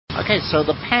Okay, so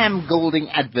the Pam Golding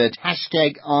advert,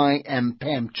 hashtag I am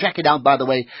Pam. Check it out, by the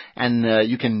way, and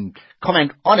you can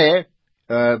comment on it.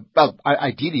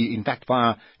 Ideally, in fact,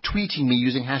 via tweeting me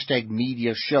using hashtag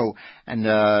media show and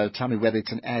tell me whether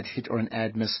it's an ad hit or an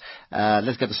ad miss.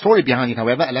 Let's get the story behind it,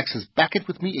 however. Alexis Beckett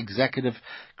with me, Executive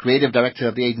Creative Director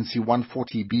of the agency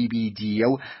 140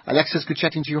 BBDO. Alexis, good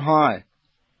chatting to you. Hi.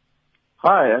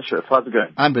 Hi, Ashraf. How's it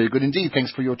going? I'm very good indeed.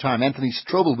 Thanks for your time. Anthony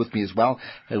Strobel with me as well,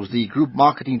 who's the Group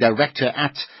Marketing Director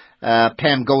at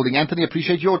Pam Golding. Anthony,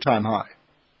 appreciate your time. Hi.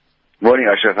 Morning,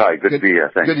 Ashraf. Hi. Good to be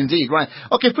here. Thanks. Good indeed. Right.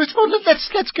 Okay, first of all,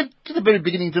 let's get to the very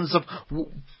beginning in terms of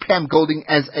Pam Golding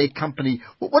as a company.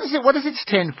 What does it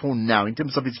stand for now in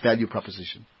terms of its value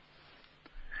proposition?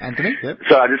 Anthony? Yeah.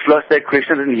 So I just lost that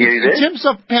question. I didn't hear you there. In terms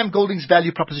of Pam Golding's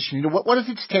value proposition, what does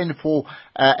it stand for,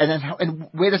 and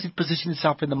where does it position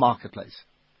itself in the marketplace?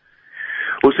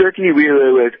 Well, certainly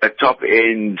we're a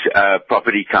top-end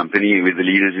property company with the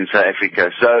leaders in South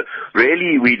Africa. So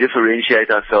really we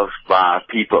differentiate ourselves by our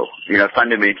people.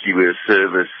 Fundamentally we're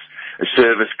a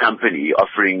service company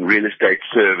offering real estate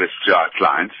service to our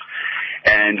clients.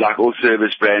 And like all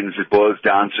service brands, it boils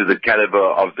down to the caliber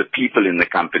of the people in the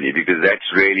company, because that's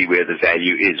really where the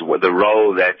value is, the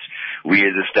role that we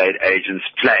as estate agents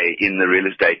play in the real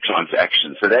estate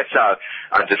transaction. So that's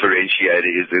our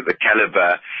differentiator, is the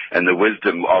caliber and the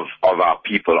wisdom of our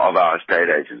people, of our estate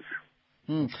agents.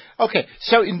 Okay,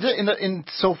 so in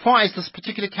so far as this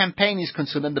particular campaign is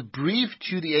concerned, and the brief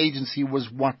to the agency was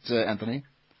what, Anthony?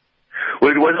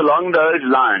 Well, it was along those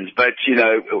lines, but,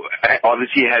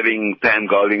 obviously having Pam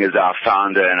Golding as our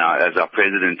founder and as our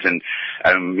president and,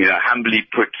 humbly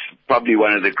put, probably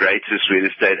one of the greatest real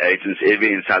estate agents ever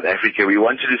in South Africa, we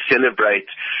wanted to celebrate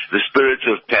the spirit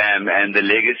of Pam and the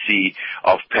legacy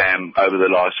of Pam over the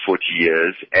last 40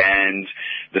 years, and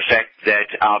the fact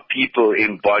that our people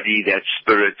embody that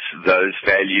spirit, those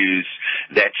values,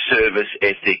 that service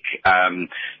ethic.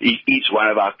 Each one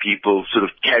of our people sort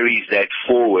of carries that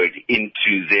forward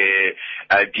into their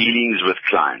dealings with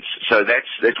clients. So that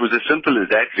was as simple as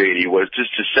that, really, was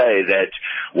just to say that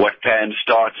what Pam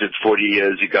started 40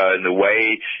 years ago and the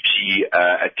way she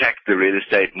attacked the real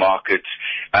estate market,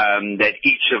 that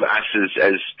each of us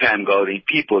as Pam Golding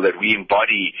people, that we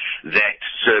embody that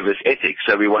service ethic.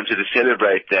 So we wanted to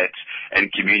celebrate that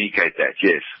and communicate that,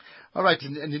 yes. All right,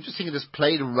 and interesting, it has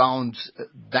played around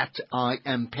that I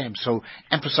am Pam, so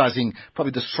emphasizing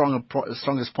probably the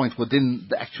strongest point within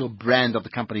the actual brand of the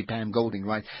company, Pam Golding,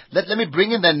 right? Let me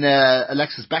bring in then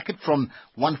Alexis Beckett from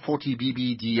 140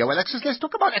 BBDO. Alexis, let's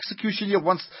talk about execution here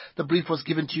once the brief was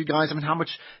given to you guys. I mean, how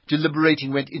much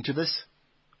deliberating went into this?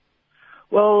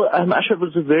 Well, Ashraf, it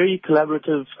was a very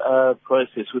collaborative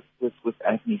process with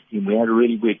Anthony's team. We had to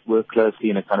really work closely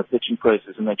in a kind of pitching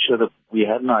process and make sure that we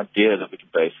had an idea that we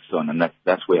could base this on, and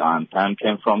that's where I Am Pam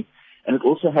came from. And it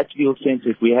also had to be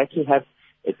authentic. We had to have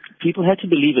people had to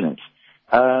believe in it.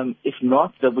 If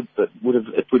not, it would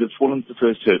have fallen to the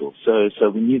first hurdle. So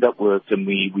we knew that worked, and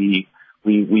we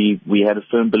had a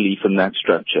firm belief in that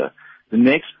structure. The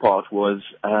next part was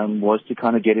to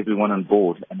kind of get everyone on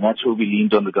board, and that's where we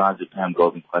leaned on the guys at Pam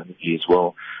Golding quite heavily as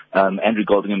well. Andrew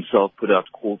Golding himself put out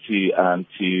a call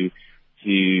to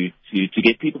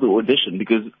get people to audition,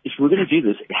 because if we were going to do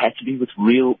this, it had to be with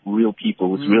real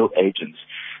people, with real agents.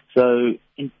 So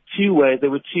in two ways, there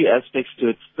were two aspects to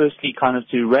it. Firstly, kind of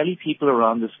to rally people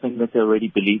around this thing that they already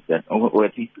believed in, or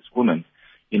at least this woman,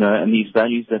 and these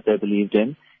values that they believed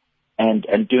in.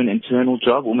 And do an internal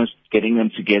job, almost getting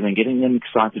them together and getting them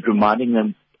excited, reminding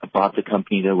them about the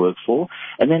company they work for,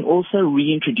 and then also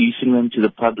reintroducing them to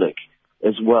the public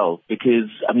as well.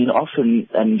 Because, I mean, often,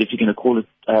 and if you're going to call it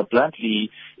bluntly,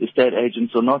 estate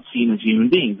agents are not seen as human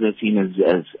beings. They're seen as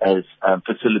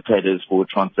facilitators for a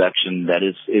transaction that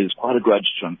is quite a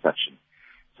grudge transaction.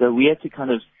 So we had to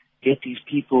kind of get these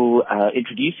people,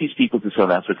 introduce these people to South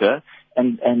Africa,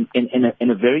 and in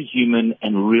a very human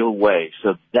and real way.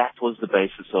 So that was the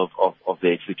basis of the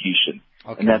execution.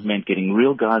 Okay. And that meant getting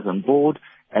real guys on board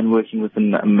and working with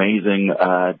an amazing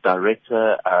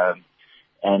director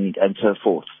and so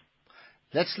forth.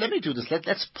 Let me do this.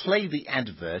 Let's play the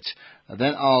advert.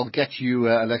 Then I'll get you,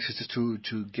 Alexis,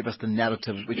 to give us the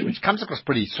narrative, which comes across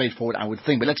pretty straightforward, I would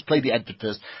think. But let's play the advert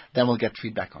first. Then we'll get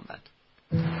feedback on that.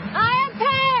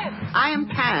 I am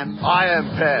Pam. I am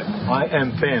Pam. I am Pam. I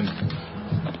am Pam.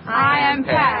 I am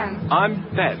Pam. I'm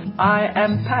Pam. I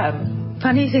am Pam.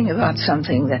 Funny thing about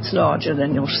something that's larger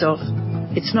than yourself,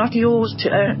 it's not yours to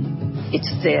own.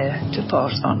 It's there to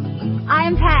pass on. I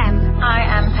am Pam. I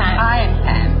am Pam. I am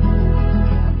Pam.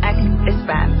 Act is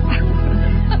Pam.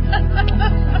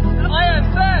 I am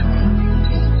Pam.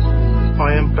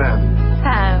 I am Pam.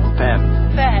 Pam. Pam.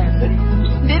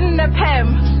 Pam. Didn't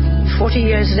 40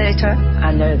 years later,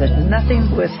 I know that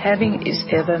nothing worth having is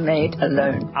ever made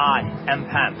alone. I am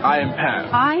Pam. I am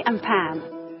Pam. I am Pam.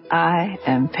 I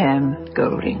am Pam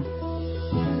Golding.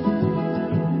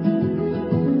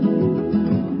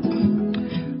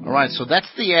 All right, so that's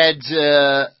the ad.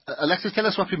 Alexis, tell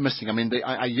us what we're missing. I mean,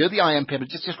 I hear the I am Pam, but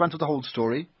just run through the whole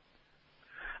story.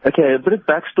 Okay, a bit of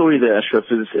backstory there, Ashraf,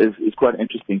 is quite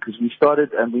interesting because we started,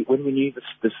 and when we knew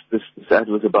this ad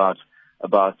was about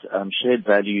shared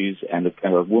values and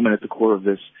a woman at the core of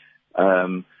this,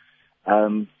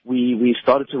 we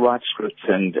started to write scripts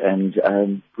and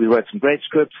we wrote some great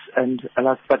scripts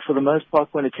but for the most part,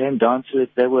 when it came down to it,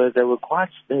 they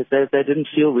didn't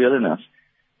feel real enough.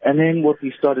 And then what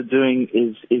we started doing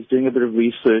is doing a bit of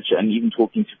research and even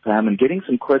talking to Pam and getting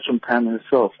some quotes from Pam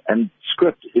herself. And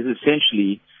script is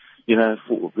essentially,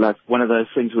 like one of those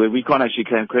things where we can't actually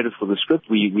claim credit for the script.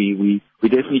 We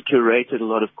definitely curated a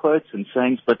lot of quotes and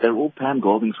sayings, but they're all Pam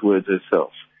Golding's words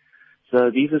herself. So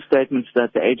these are statements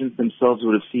that the agents themselves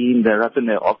would have seen. They're up in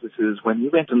their offices. When we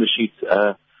went on the shoots,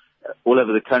 all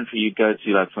over the country, you go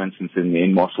to, like, for instance,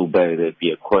 in Mossel Bay, there'd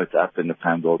be a quote up in the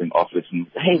Pam Golding office, and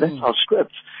hey, that's our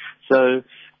script. So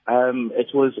it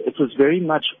was very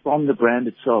much from the brand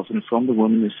itself and from the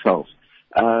woman herself.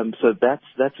 So that's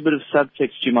a bit of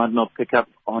subtext you might not pick up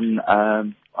on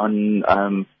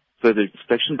further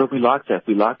inspection, but we like that.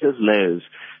 We like those layers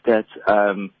that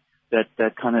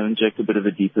kind of inject a bit of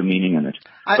a deeper meaning in it.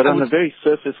 But on a very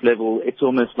surface level, it's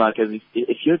almost like as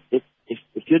if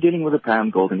you're dealing with a Pam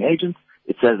Golding agent,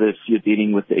 it's as if you're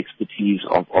dealing with the expertise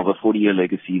of a 40-year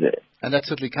legacy there. And that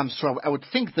certainly comes through. I would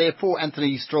think, therefore,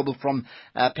 Anthony Strobel from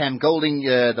Pam Golding,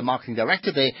 the marketing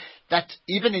director there, that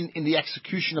even in the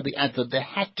execution of the advert, there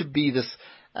had to be this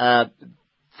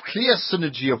clear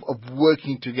synergy of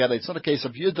working together. It's not a case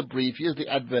of here's the brief, here's the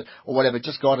advert, or whatever,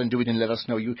 just go out and do it and let us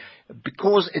know.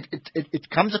 Because it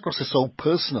comes across as so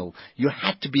personal, you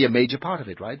had to be a major part of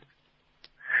it, right?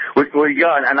 Well,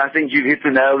 yeah, and I think you hit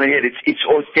the nail on the head. It's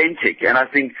authentic, and I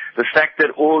think the fact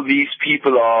that all these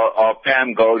people are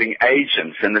Pam Golding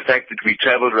agents, and the fact that we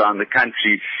traveled around the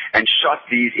country and shot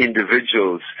these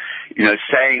individuals,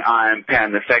 saying I am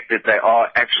Pam, the fact that they are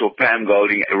actual Pam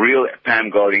Golding, real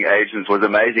Pam Golding agents was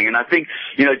amazing. And I think,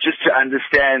 just to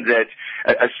understand that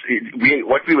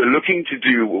what we were looking to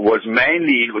do was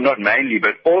not mainly,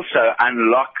 but also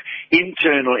unlock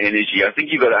internal energy. I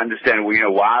think you've got to understand,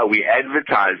 why are we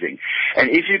advertising? And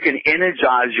if you can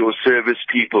energize your service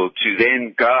people to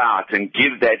then go out and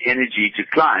give that energy to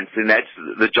clients, then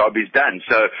the job is done.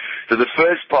 So the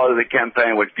first part of the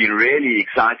campaign, what's been really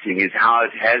exciting is how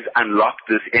it has unlocked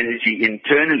this energy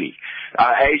internally.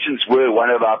 Our agents were one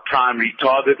of our primary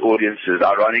target audiences,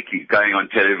 ironically, going on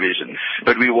television.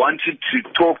 But we wanted to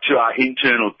talk to our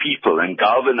internal people and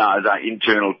galvanize our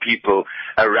internal people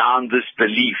around this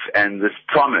belief and this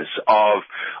promise of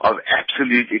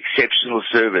absolute exceptional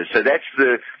service. So that's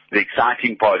the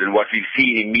exciting part. And what we've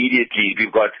seen immediately,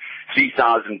 we've got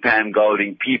 3,000 Pam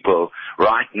Golding people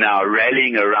right now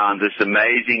rallying around this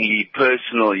amazingly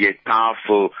personal yet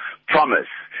powerful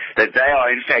promise that they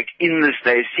are, in fact,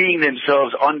 they're seeing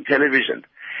themselves on television.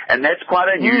 And that's quite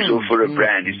unusual for a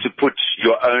brand, is to put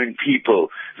your own people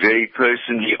very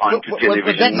personally onto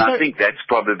television. And I think that's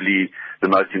probably the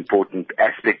most important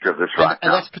aspect of this now.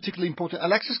 And that's particularly important.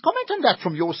 Alexis, comment on that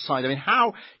from your side. I mean,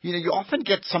 how, you often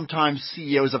get sometimes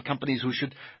CEOs of companies who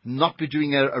should not be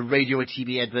doing a radio or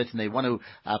TV advert, and they want to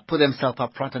put themselves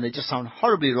up front, and they just sound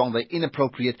horribly wrong. They're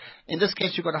inappropriate. In this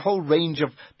case, you've got a whole range of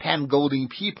Pam Golding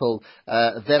people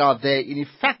that are there. And in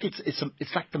fact,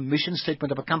 it's like the mission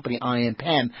statement of a company, I am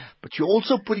Pam, but you're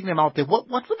also putting them out there. What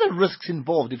were the risks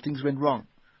involved if things went wrong?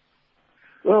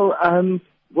 Well,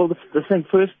 the thing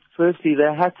firstly,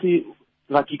 they had to,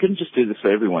 you couldn't just do this for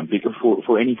everyone, because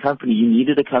for any company, you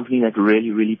needed a company that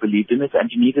really, really believed in it, and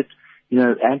you needed,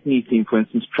 Anthony's team, for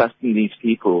instance, trusting these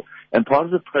people. And part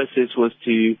of the process was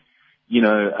to,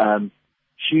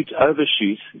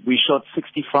 overshoot. We shot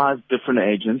 65 different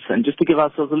agents, and just to give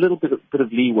ourselves a little bit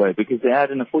of leeway, because they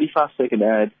had in a 45-second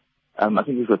ad, I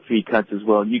think we've got 3 cuts as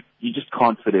well. You just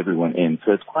can't fit everyone in.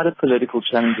 So it's quite a political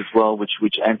challenge as well, which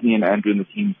Anthony and Andrew and the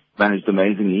team managed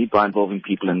amazingly by involving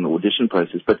people in the audition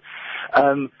process. But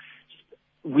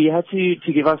we had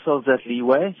to give ourselves that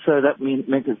leeway. So that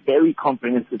meant a very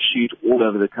comprehensive shoot all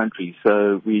over the country.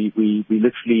 So we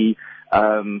literally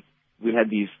we had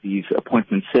these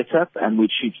appointments set up, and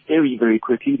we'd shoot very, very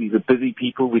quickly. These are busy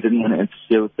people. We didn't want to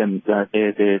interfere with them,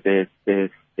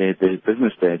 their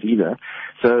business days either.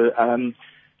 So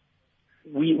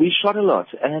we shot a lot,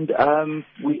 and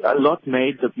a lot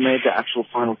made the actual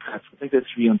final cuts. I think there's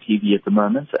 3 on TV at the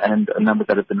moment, and a number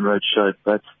that have been road showed.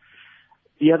 But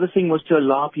the other thing was to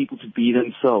allow people to be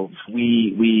themselves.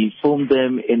 We filmed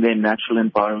them in their natural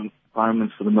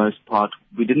environments for the most part.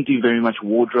 We didn't do very much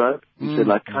wardrobe. We said,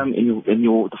 like, come in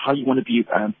your how you want to be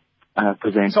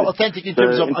presented. So authentic in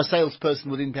terms of a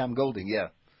salesperson within Pam Golding, yeah.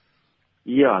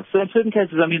 Yeah, so in certain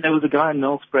cases, I mean, there was a guy in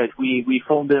Nelspruit. We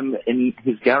filmed him in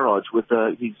his garage with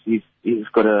he's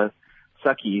got a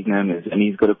Saki, his name is, and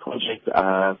he's got a project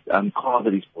car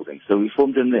that he's building. So we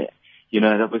filmed him there. You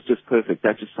know, that was just perfect.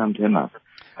 That just summed him up.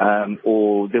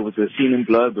 Or there was a scene in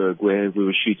Bloberg where we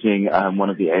were shooting one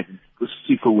of the ads. It was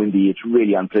super windy. It's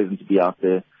really unpleasant to be out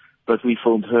there. But we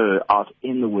filmed her out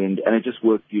in the wind, and it just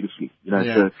worked beautifully. You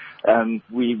know, so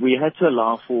we had to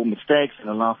allow for mistakes and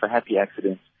allow for happy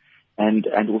accidents, and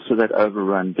also that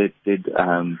overrun did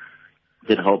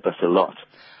help us a lot.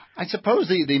 I suppose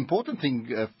the important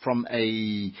thing from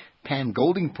a Pam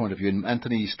Golding point of view, and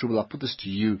Anthony Struble, I'll put this to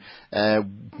you.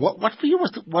 What for you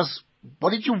was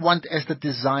what did you want as the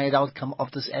desired outcome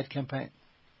of this ad campaign?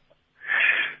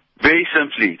 Very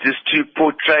simply, just to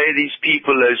portray these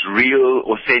people as real,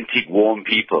 authentic, warm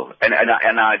people. And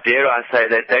I dare I say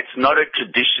that that's not a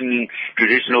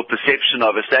traditional perception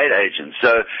of estate agents.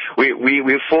 So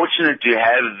we're fortunate to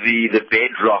have the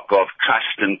bedrock of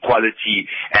trust and quality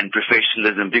and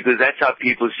professionalism, because that's how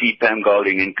people see Pam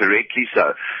Golding, and correctly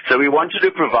so. So we wanted to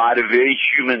provide a very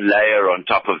human layer on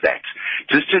top of that,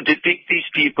 just to depict these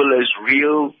people as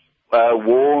real,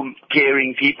 warm,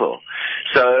 caring people.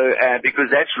 So, because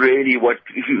that's really what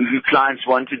who clients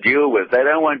want to deal with. They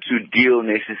don't want to deal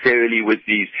necessarily with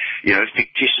these, you know,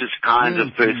 fictitious kinds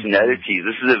of personalities.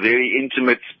 This is a very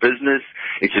intimate business.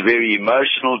 It's a very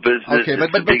emotional business. Okay,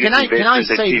 but can I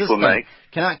say this?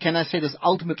 Can I say this?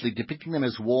 Ultimately, depicting them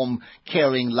as warm,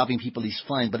 caring, loving people is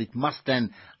fine, but it must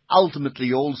then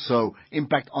ultimately also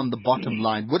impact on the bottom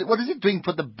line. What is it doing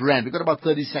for the brand? We've got about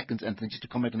 30 seconds, Anthony, just to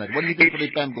comment on that. What are you doing for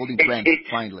the Pam Golding brand,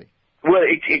 finally? Well,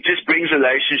 it just brings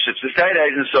relationships. Estate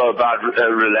agents are about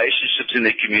relationships in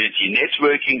their community,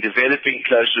 networking, developing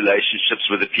close relationships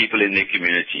with the people in their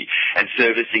community, and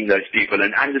servicing those people,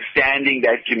 and understanding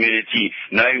that community,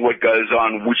 knowing what goes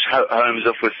on, which homes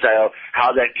are for sale,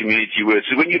 how that community works.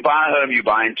 So when you buy a home, you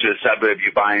buy into a suburb,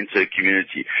 you buy into a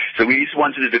community. So we just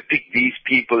wanted to depict these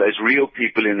people as real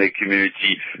people in their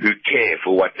community who care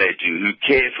for what they do, who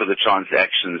care for the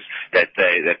transactions that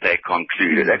they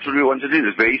conclude. That's what we want to do.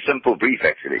 It's very simple. Brief,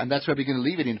 actually. And that's where we're going to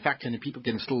leave it. In fact, and people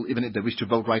can still, even if they wish to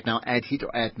vote right now, add hit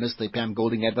or add miss the Pam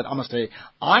Golding ad. But I must say,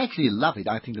 I actually love it.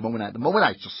 I think the moment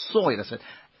I just saw it, I said,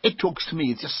 it talks to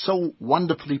me. It's just so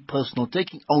wonderfully personal,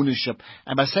 taking ownership.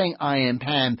 And by saying I am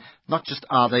Pam, not just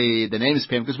are they, the name is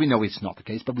Pam, because we know it's not the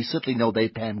case, but we certainly know they're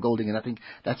Pam Golding. And I think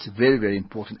that's very, very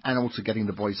important. And also getting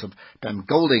the voice of Pam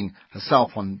Golding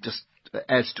herself on just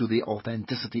adds to the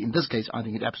authenticity. In this case, I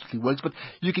think it absolutely works. But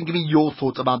you can give me your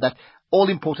thoughts about that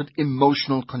all-important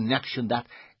emotional connection that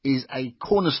is a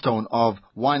cornerstone of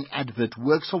why an advert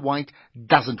works or why it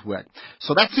doesn't work.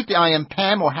 So that's it, the I Am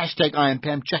Pam, or hashtag I Am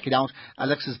Pam. Check it out.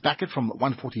 Alexis Beckett from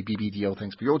 140 BBDO,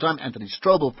 thanks for your time. Anthony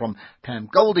Strobel from Pam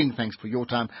Golding, thanks for your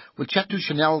time. We'll chat to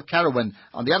Chanel Carawan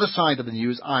on the other side of the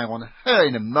news. Eye on her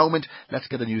in a moment. Let's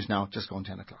get the news now. Just go on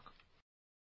 10 o'clock.